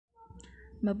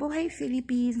Mabuhay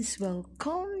Philippines!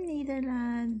 Welcome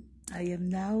Netherlands! I am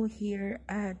now here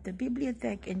at the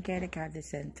Bibliotheek in Kerkrade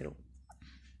Centro.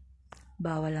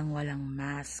 Bawal ang walang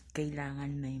mask. Kailangan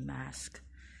may mask.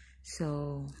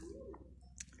 So,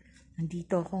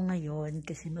 nandito ako ngayon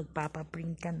kasi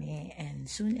magpapaprint kami and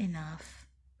soon enough,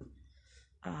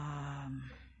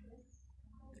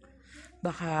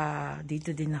 baka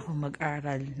dito din ako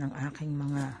mag-aral ng aking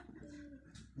mga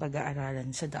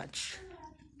pag-aaralan sa Dutch.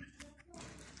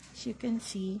 As you can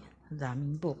see,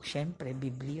 daming book. Siyempre,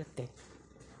 Bibliotheek.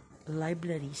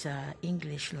 Library sa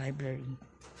English library.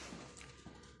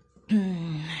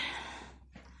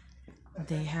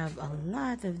 They have a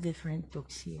lot of different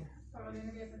books here.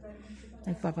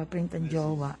 Nagpapaprint ang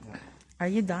jowa. Are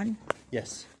you done?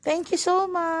 Yes. Thank you so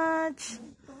much.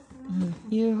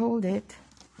 You hold it.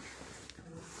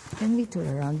 Can we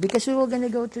turn around? Because we were gonna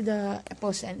go to the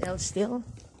Post and L still.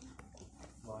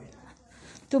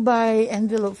 To buy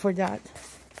envelope for that.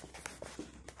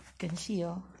 You can see,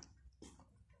 oh.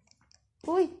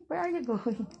 Uy, where are you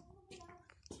going?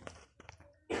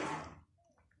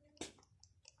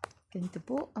 Ganito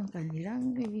po ang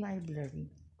kanilang library.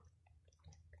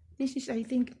 This is, I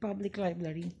think, public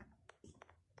library.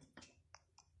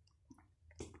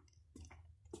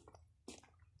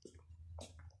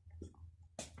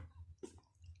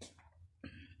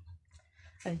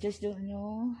 I just don't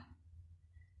know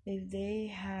if they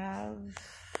have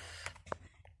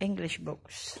English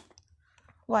books.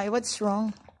 Why? What's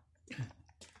wrong?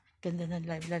 Ganda ng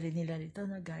library nila dito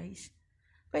na guys.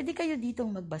 Pwede kayo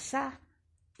ditong magbasa.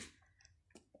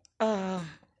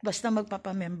 Basta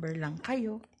magpapamember lang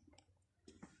kayo.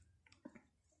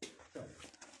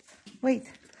 Wait.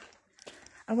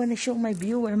 I wanna show my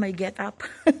viewer my get up.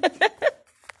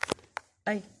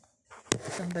 Ay,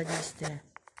 somebody's there.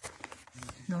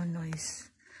 No noise.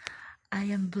 I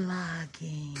am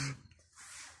vlogging.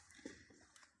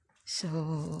 So,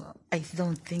 I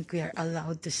don't think we are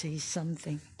allowed to say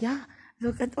something. Yeah,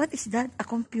 look at, what is that? A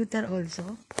computer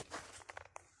also?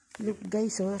 Look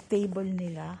guys, oh, table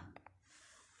nila.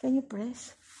 Can you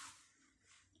press?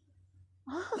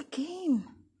 Ah, a game.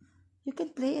 You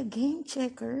can play a game,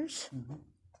 checkers.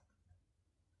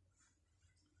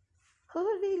 Oh,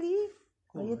 really?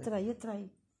 Cool, oh, you try.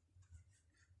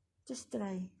 Just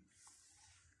try.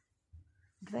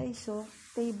 Guys, so,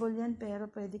 table yan pero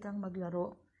pwede kang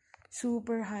maglaro.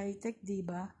 Super high-tech,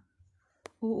 diba?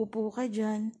 Uupo ka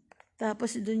dyan,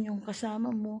 tapos dun yung kasama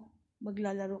mo,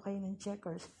 maglalaro kayo ng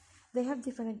checkers. They have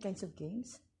different kinds of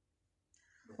games.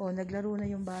 O, naglaro na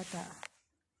yung bata.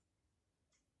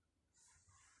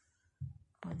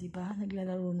 O, diba?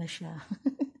 Naglalaro na siya.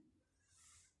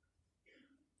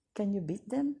 Can you beat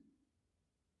them?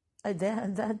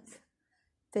 That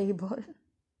table?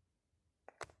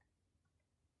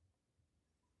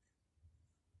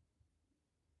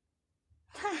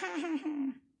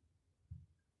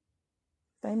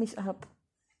 Time is up.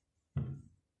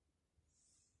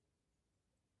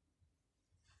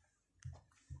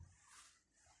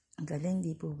 Ang galing,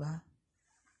 di po ba?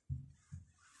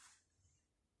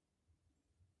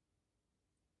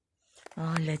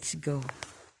 Oh, let's go.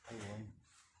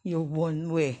 You won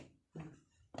way.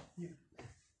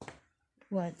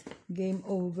 What? Game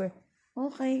over.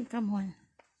 Okay, come on.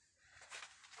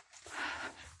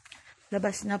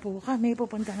 Labas na po kami.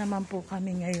 Pupunta naman po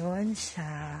kami ngayon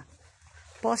sa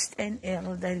Post and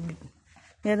L dahil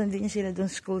meron din sila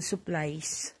doon school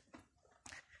supplies.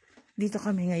 Dito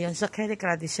kami ngayon sa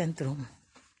Kerkrade Centrum.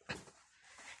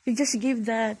 You just give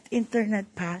that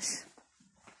internet pass.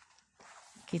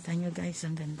 Kita nyo guys,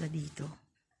 ang ganda dito.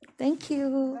 Thank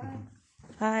you.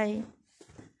 Hi.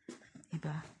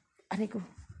 Diba? Aray ko.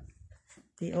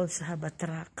 They also have a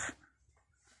truck.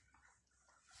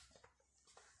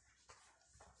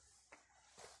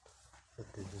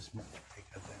 This is much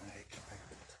bigger than I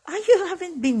expected. Ah, you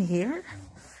haven't been here?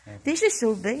 No, this is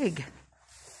so big.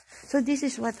 So this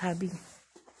is what hubby.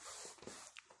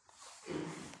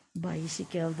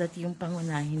 Bicycle, that yung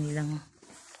pangunahin nilang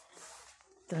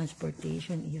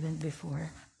transportation even before.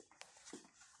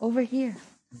 Over here.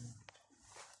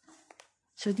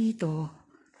 So dito,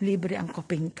 libre ang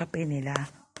kape nila.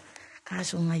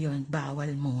 Kaso ngayon,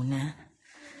 bawal muna.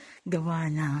 Gawa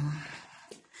ng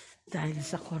dahil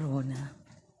sa corona.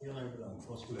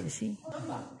 You see?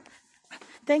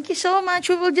 Thank you so much.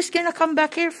 We will just gonna come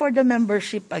back here for the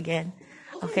membership again.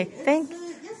 Okay. Thank you.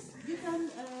 Yes, you can.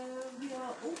 We are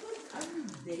open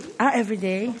every day. Every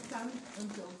day? From 10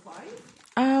 until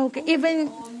 5. Okay.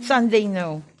 Even Sunday,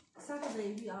 no.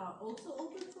 Saturday we are also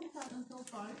open from 10 until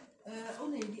 5.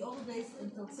 Only the other days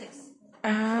until 6.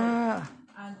 Ah.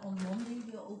 And on Monday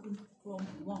we are open from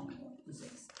 1 to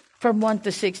 6. From 1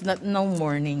 to 6, no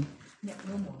morning. Yeah,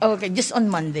 no more. Okay, just on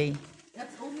Monday.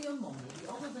 That's only on Monday.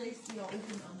 The other days we are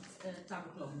open on 10 o'clock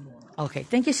in the morning. Okay,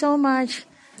 thank you so much.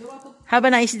 You're welcome. Have a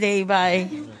nice day. Bye.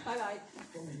 Bye-bye.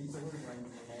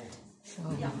 So,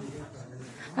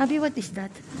 Abby, what is that?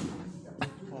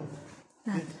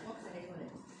 That.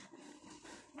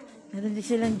 Meron din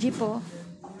silang jeep, oh.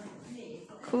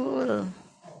 Cool.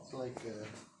 It's like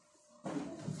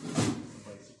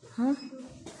Huh?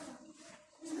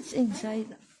 What's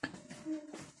inside?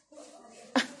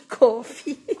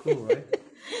 Coffee. cool, right?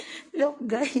 Look,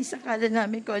 guys, akala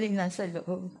namin kung ano yung nasa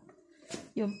loob.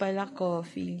 Yung pala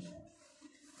coffee.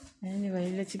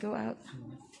 Anyway, let's go out.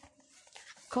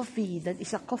 Coffee. That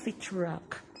is a coffee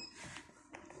truck.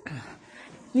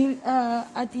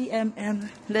 At EMM,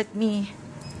 let me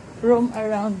roam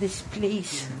around this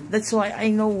place. That's why I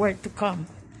know where to come.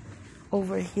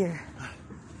 Over here.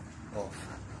 Off.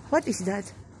 What is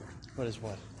that? What is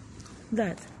what?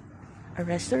 That? A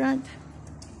restaurant?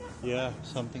 Yeah,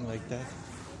 something like that.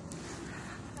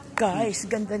 Guys,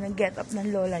 ganda ng get-up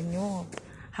ng lola nyo.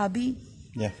 Hubby,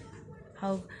 Yeah.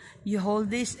 how you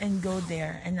hold this and go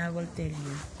there and I will tell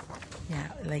you.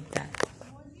 Yeah, like that.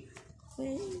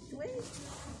 Wait.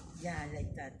 Yeah,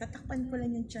 like that. Tatakpan ko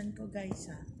lang yung chan ko, guys,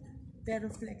 ha.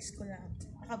 Pero flex ko lang.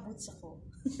 Nakaboots ako.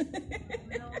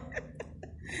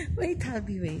 Wait,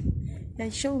 hubby, wait.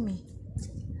 Yeah, show me.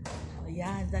 Oh,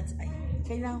 yeah, that's...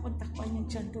 kailangan kong takpan yung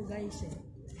chan ko, guys, eh.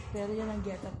 Pero yan ang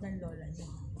get-up ng lola niyo.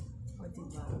 O,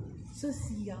 diba?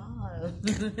 Social.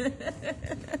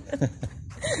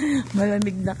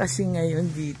 Malamig na kasi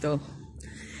ngayon dito.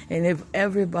 And if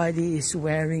everybody is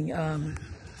wearing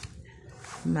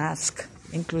mask,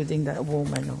 including that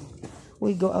woman, oh.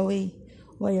 We go away.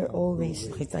 Why are always,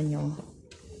 kita nyo,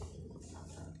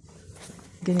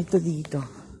 ganito dito.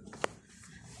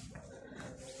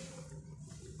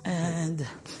 And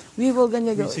we will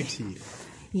gonna go. We succeed.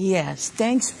 Yes,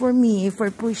 thanks for me for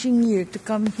pushing you to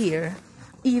come here,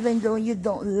 even though you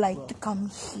don't like to come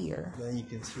here. Then you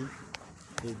can see.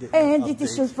 And it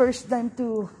is your first time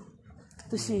to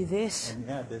see this. And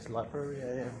yeah, this library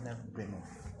I have never been in.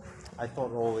 I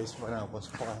thought always when I was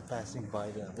passing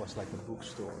by that was like a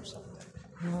bookstore or something.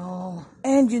 No.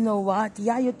 And you know what?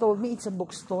 Yeah, you told me it's a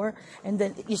bookstore, and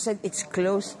then you said it's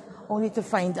closed, only to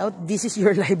find out this is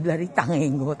your library.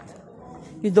 Tangengot.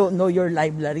 You don't know your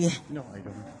library. No, I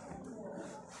don't.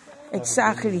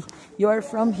 Exactly. You are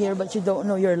from here, but you don't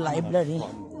know your library. I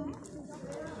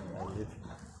live.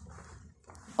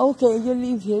 Okay, you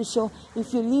live here, so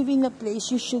if you live in a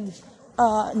place, you should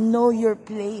know your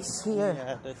place here.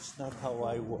 Yeah, that's not how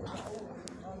I work.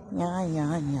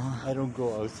 Yeah. I don't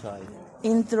go outside.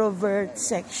 Introvert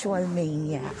sexual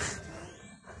maniac.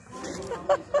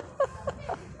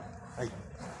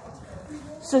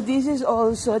 So this is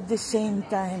also at the same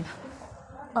time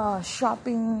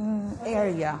shopping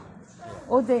area.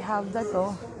 Oh, they have that,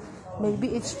 oh.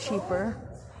 Maybe it's cheaper.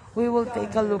 We will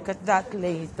take a look at that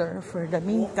later. For the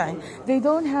meantime, they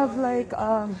don't have like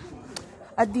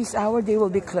at this hour they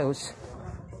will be closed.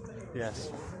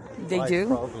 Yes. They Why, do?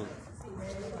 Probably.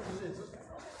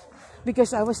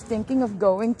 Because I was thinking of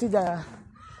going to the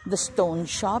stone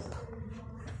shop.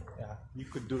 Yeah, you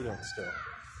could do that still.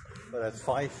 But at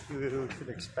 5, you should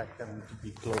expect them to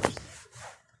be closed.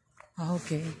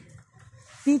 Okay.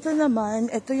 Dito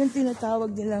naman, ito yung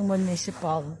tinatawag nilang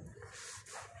municipal.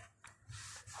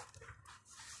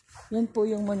 Yan po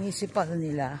yung municipal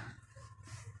nila.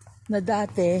 Na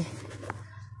dati,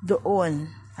 doon.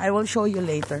 I will show you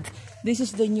later. This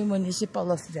is the new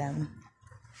municipal of them.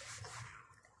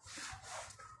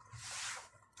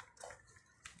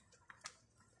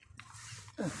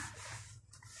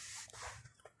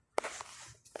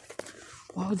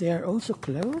 Wow, they are also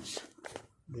closed?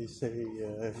 They say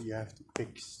you have to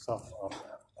pick stuff up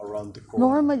around the corner.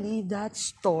 Normally, that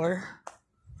store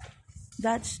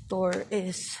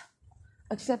is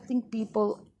accepting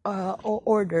people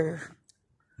order.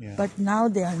 Yeah. But now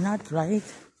they are not, right?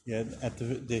 Yeah,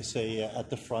 they say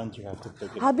at the front you have to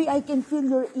pick it up. Hubby, I can feel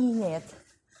your init.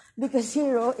 Because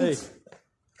Hero, Hey, it's...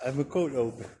 I have a coat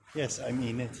open. Yes, I'm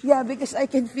in it. Yeah, because I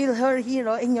can feel her,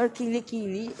 Hero, in your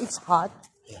kili-kili. It's hot.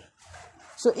 Yeah.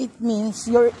 So it means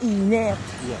you're init.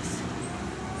 Yes.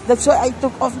 That's why I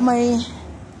took off my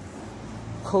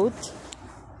coat.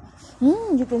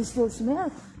 You can still smell.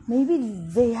 Maybe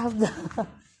they have the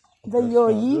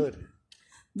yoyi. Good.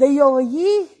 The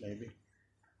yoyi. Maybe.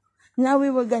 Now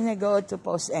we were gonna go to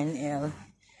Post NL.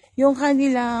 Yung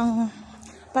kanilang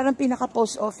parang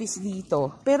pinaka-post office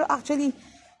dito. Pero actually,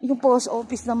 yung post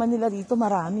office naman nila dito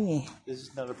marami eh. This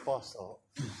is not a post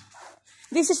office.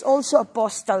 This is also a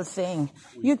postal thing.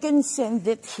 You can send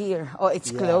it here. Oh,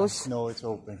 it's closed. No, it's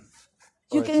open.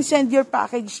 You can send your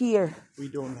package here.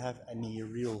 We don't have any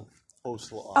real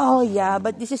postal office. Oh, yeah,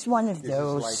 but this is one of This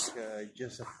those. is like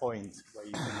just a point where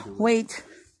you can do it. Wait,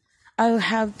 I'll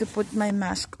have to put my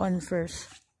mask on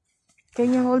first.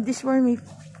 Can you hold this for me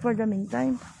for the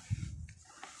meantime?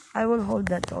 I will hold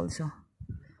that also.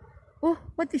 Oh,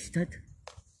 what is that?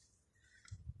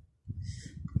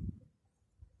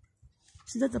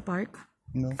 Is that a park?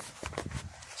 No.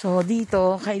 So,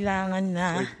 dito, kailangan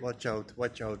na... Wait,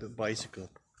 watch out, the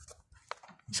bicycle.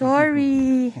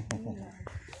 Sorry!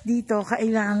 Dito,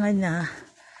 kailangan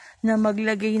na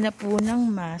maglagay na po ng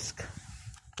mask.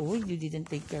 Oh, you didn't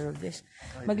take care of this.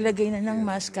 Maglagay na ng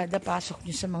mask kada pasok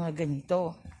nyo sa mga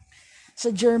ganito.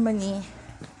 Sa Germany,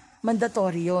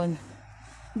 mandatory yun.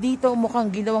 Dito,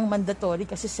 mukhang ginawang mandatory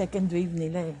kasi second wave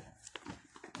nila eh.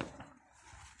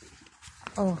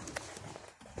 Oh.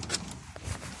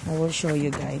 I will show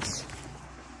you guys.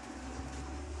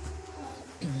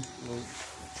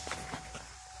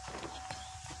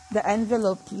 The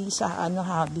envelope, please,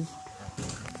 hubby.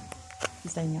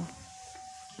 Kita nyo?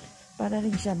 Para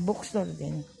rin siya, bookstore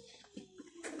din.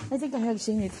 I think I have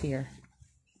seen it here.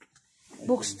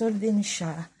 Bookstore din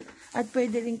siya. At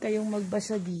pwede rin kayong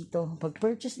magbasa dito.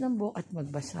 Pag-purchase ng book at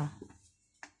magbasa.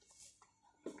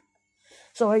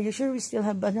 So, are you sure we still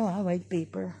have white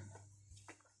paper?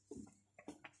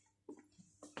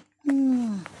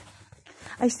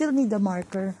 I still need a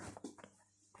marker.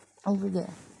 Over there.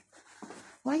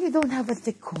 Why you don't have a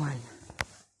thick one?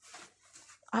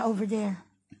 Over there.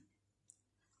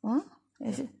 Huh?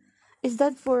 Is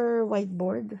that for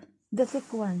whiteboard? The thick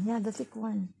one. Yeah, the thick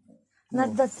one.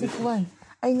 Not that thick one.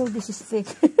 I know this is thick.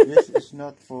 This is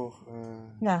not for...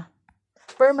 Yeah.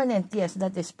 Permanent. Yes,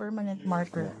 that is permanent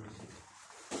marker.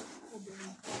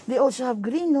 They also have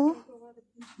green, no?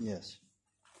 Yes.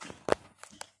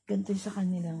 Ganito sa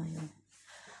kanila ngayon.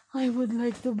 I would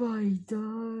like to buy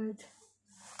that.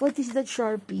 What is that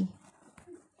Sharpie?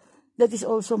 That is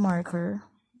also marker.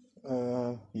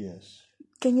 Yes.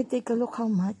 Can you take a look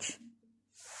how much?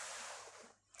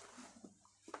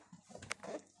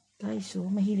 Guys, so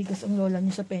mahilig kasi ang lola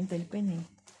niyo sa pentel pen eh.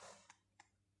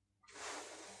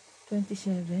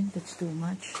 27, that's too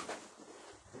much.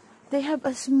 They have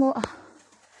a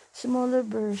smaller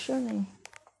version eh.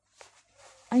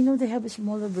 I know they have a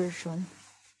smaller version.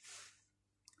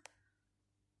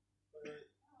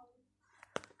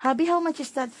 Hubby, how much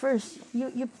is that first?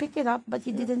 You pick it up, but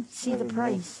you didn't see the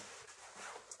price.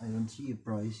 I don't see a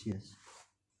price, yes.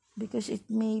 Because it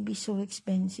may be so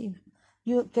expensive.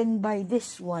 You can buy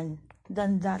this one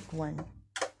than that one.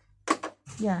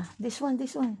 Yeah, this one.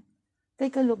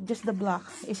 Take a look, just the black.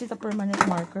 Is it a permanent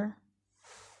marker?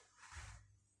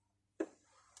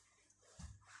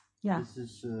 Yeah. This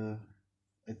is,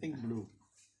 I think blue.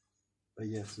 But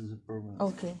yes, this is permanent.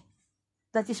 Okay.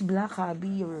 That is black, hubby.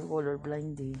 You're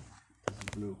colorblind, eh? This is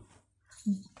blue.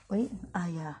 Wait.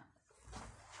 Yeah.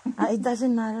 It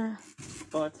doesn't matter.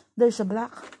 But There's a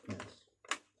black. yes.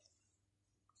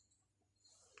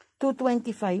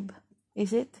 225.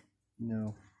 Is it?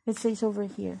 No. It says over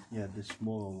here. Yeah, the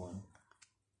smaller one.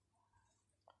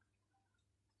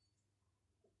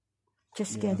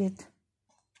 Just get it.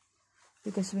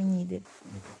 Because we need it.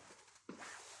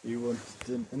 You want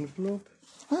an envelope?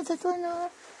 Oh, that one.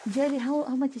 Jerry, how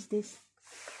much is this?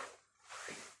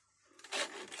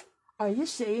 Are you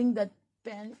saying that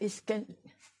pen can?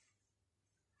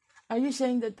 Are you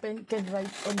saying that pen can write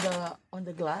on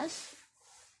the glass?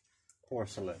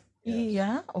 Porcelain. Yes.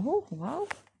 Yeah. Oh, wow.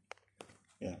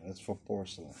 Yeah, that's for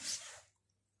porcelain.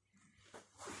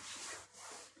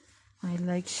 I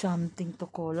like something to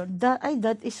color.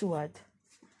 That is what?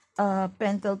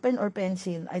 Pentel pen or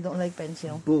pencil? I don't like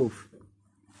pencil. Both.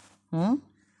 Hmm?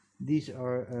 These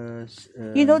are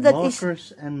You know that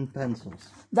markers and pencils.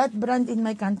 That brand in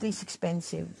my country is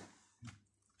expensive.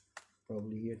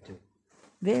 Probably here too.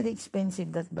 Very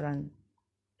expensive, that brand.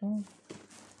 Oh.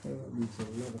 These are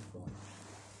a lot of fun.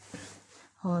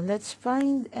 Oh, let's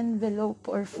find envelope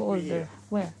or folder.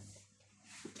 Where?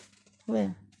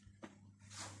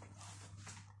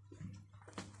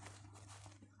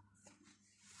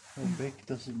 How big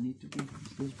does it need to be?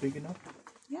 Is this big enough?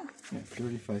 Yeah. Yeah,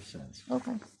 35 cents.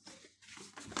 Okay.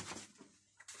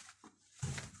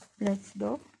 Let's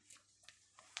go.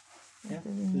 Yeah,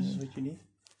 this is what you need?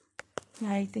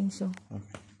 Yeah, I think so.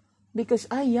 Okay. Because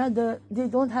they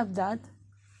don't have that.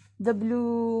 The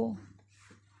blue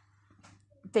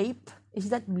tape. Is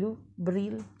that blue?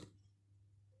 Brill?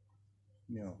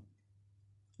 No.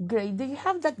 Gray. Do you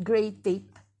have that gray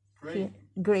tape? Gray.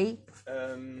 Gray?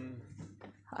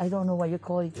 I don't know what you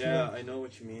call it Yeah, here. I know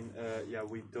what you mean. Yeah,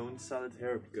 we don't sell it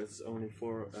here because it's only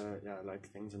for like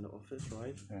things in the office,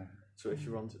 right? Yeah. So if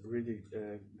you want a really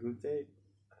good day,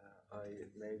 I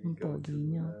maybe Ang go pogi to.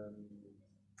 niya.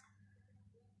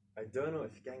 I don't know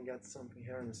if you can get something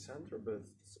here in the center, but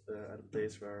it's, at a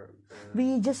place where.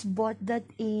 We just bought that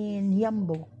in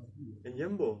Yambo. In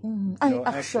Jumbo. Ay, No,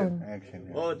 Action. Action.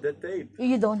 Yeah. Oh, that tape.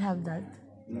 You don't have that.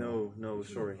 No,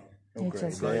 sorry. It's Okay.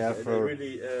 It's okay. like They have a for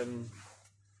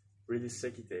really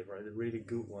sticky tape, right? A really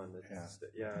good one.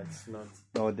 It's not.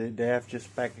 no, they have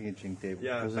just packaging tape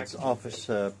Yeah, because it's packaging office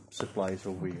supplies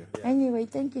over here. Yeah. Anyway,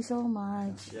 thank you so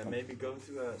much. Yeah, maybe go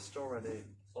to a store where they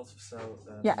also sell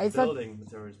Yeah, I thought- building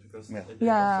materials because Yeah. they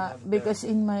Yeah, also have it because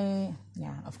in my,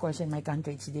 of course in my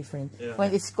country it's different. Yeah.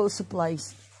 When it's school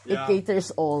supplies, it Yeah.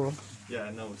 caters all. there.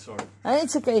 Yeah, no, sorry.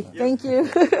 It's okay. Thank you.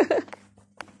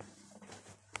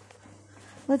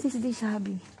 What is this,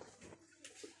 hubby?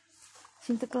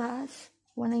 Santa Claus?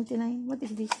 199? What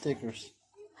is this? Stickers.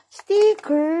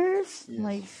 Stickers!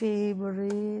 My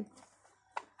favorite.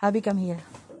 Hubby, come here.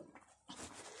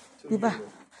 Diba?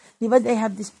 Diba they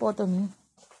have this photo me?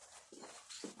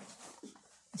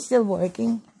 Still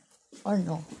working? Or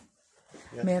no?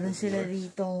 Yeah, Meron sila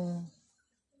ritong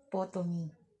photo me.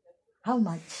 How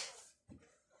much?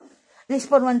 This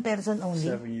for one person only.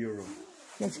 €7.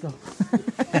 Let's go.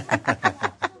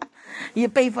 You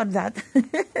pay for that?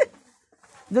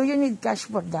 Do you need cash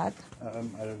for that? I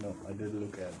don't know. I didn't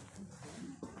look at it.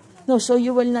 No, so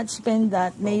you will not spend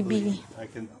that. Maybe. I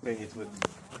can pay it with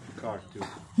card too.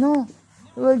 No,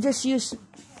 we'll just use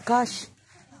cash.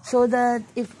 So that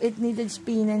if it needed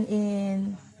spinning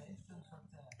in...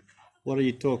 What are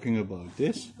you talking about?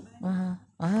 This? Kaya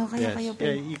Yes. kayo Yeah,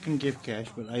 pay. you can give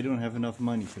cash, but I don't have enough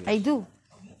money for I it. do.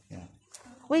 Yeah.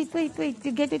 Wait.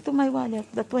 You get it to my wallet.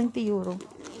 The 20 euro.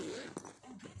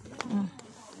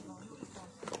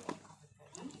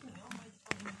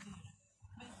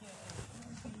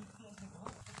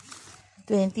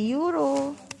 20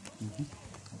 euro.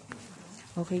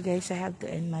 Okay guys, I have to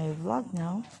end my vlog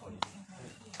now.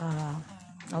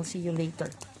 I'll see you later.